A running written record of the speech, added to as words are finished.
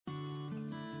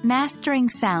Mastering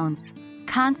Sounds,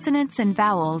 Consonants and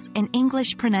Vowels in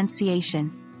English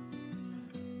Pronunciation.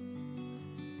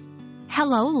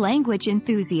 Hello language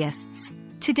enthusiasts!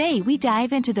 Today we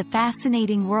dive into the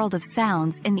fascinating world of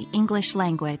sounds in the English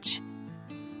language.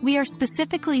 We are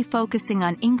specifically focusing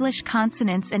on English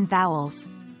consonants and vowels,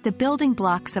 the building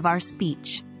blocks of our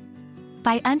speech.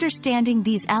 By understanding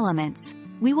these elements,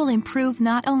 we will improve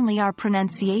not only our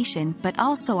pronunciation but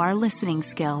also our listening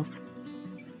skills.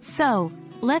 So,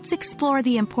 let's explore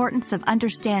the importance of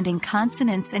understanding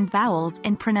consonants and vowels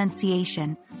in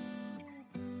pronunciation.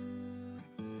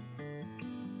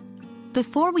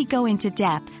 Before we go into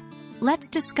depth, let's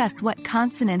discuss what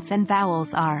consonants and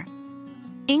vowels are.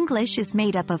 English is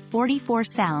made up of 44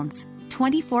 sounds,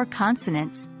 24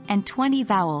 consonants, and 20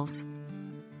 vowels.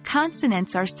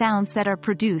 Consonants are sounds that are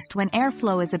produced when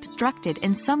airflow is obstructed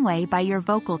in some way by your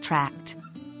vocal tract.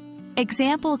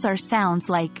 Examples are sounds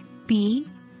like B,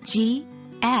 G,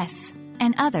 S,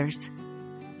 and others.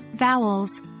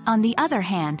 Vowels, on the other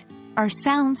hand, are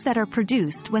sounds that are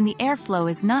produced when the airflow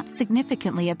is not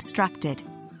significantly obstructed.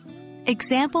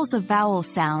 Examples of vowel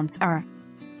sounds are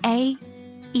A,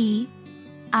 E,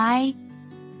 I,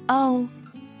 O,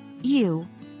 U.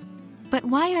 But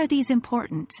why are these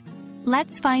important?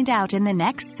 Let's find out in the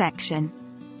next section.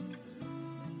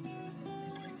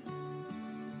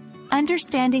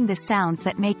 Understanding the sounds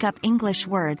that make up English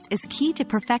words is key to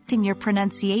perfecting your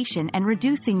pronunciation and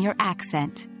reducing your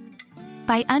accent.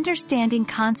 By understanding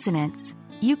consonants,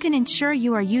 you can ensure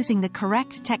you are using the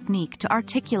correct technique to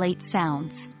articulate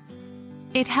sounds.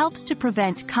 It helps to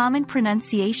prevent common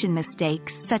pronunciation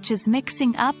mistakes such as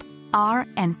mixing up R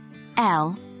and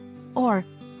L, or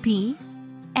B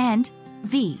and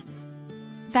V.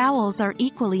 Vowels are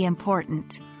equally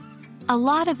important. A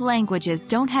lot of languages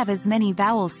don't have as many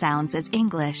vowel sounds as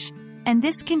English, and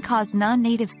this can cause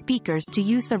non-native speakers to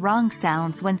use the wrong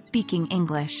sounds when speaking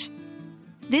English.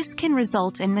 This can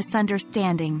result in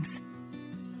misunderstandings.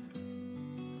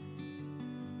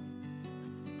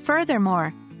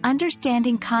 Furthermore,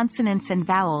 understanding consonants and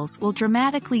vowels will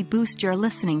dramatically boost your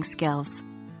listening skills.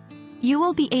 You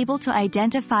will be able to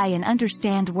identify and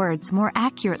understand words more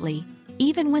accurately,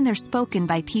 even when they're spoken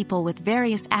by people with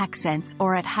various accents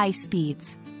or at high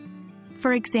speeds.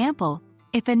 For example,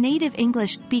 if a native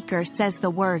English speaker says the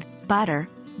word butter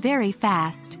very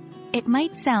fast, it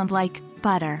might sound like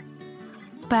butter.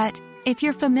 But, if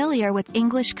you're familiar with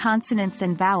English consonants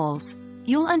and vowels,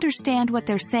 you'll understand what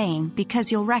they're saying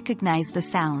because you'll recognize the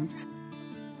sounds.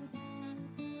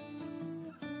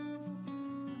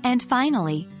 And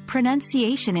finally,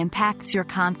 pronunciation impacts your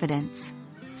confidence.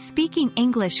 Speaking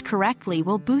English correctly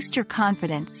will boost your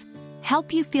confidence,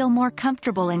 help you feel more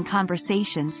comfortable in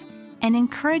conversations, and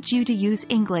encourage you to use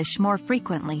English more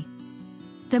frequently.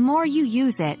 The more you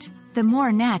use it, the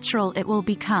more natural it will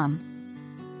become.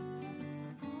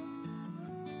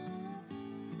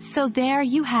 So there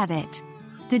you have it.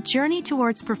 The journey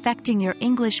towards perfecting your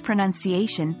English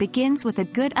pronunciation begins with a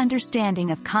good understanding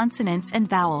of consonants and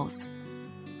vowels.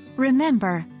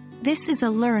 Remember, this is a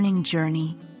learning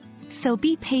journey. So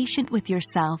be patient with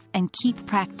yourself and keep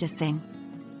practicing.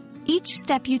 Each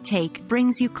step you take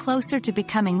brings you closer to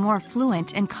becoming more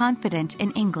fluent and confident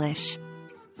in English.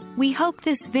 We hope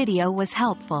this video was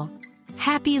helpful.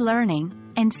 Happy learning,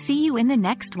 and see you in the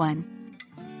next one.